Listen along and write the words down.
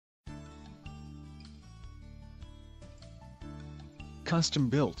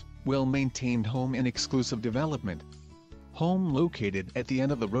custom-built, well-maintained home in exclusive development. Home located at the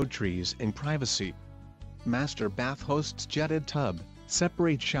end of the road, trees and privacy. Master bath hosts jetted tub,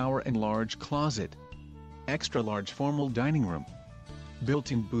 separate shower and large closet. Extra large formal dining room.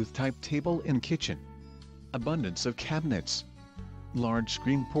 Built-in booth-type table in kitchen. Abundance of cabinets. Large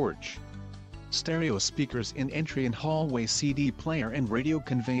screen porch. Stereo speakers in entry and hallway, CD player and radio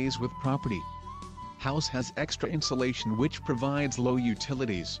conveys with property. House has extra insulation which provides low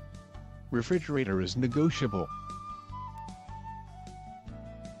utilities. Refrigerator is negotiable.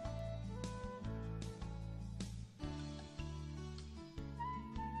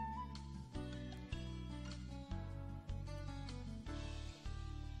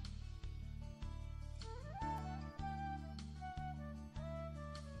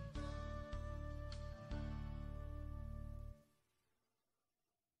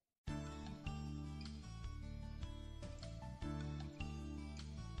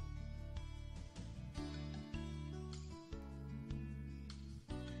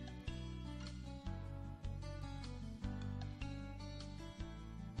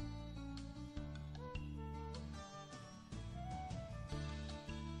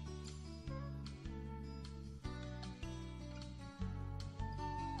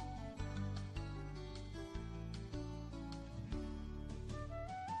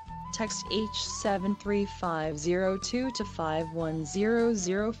 Text H73502 to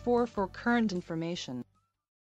 51004 for current information.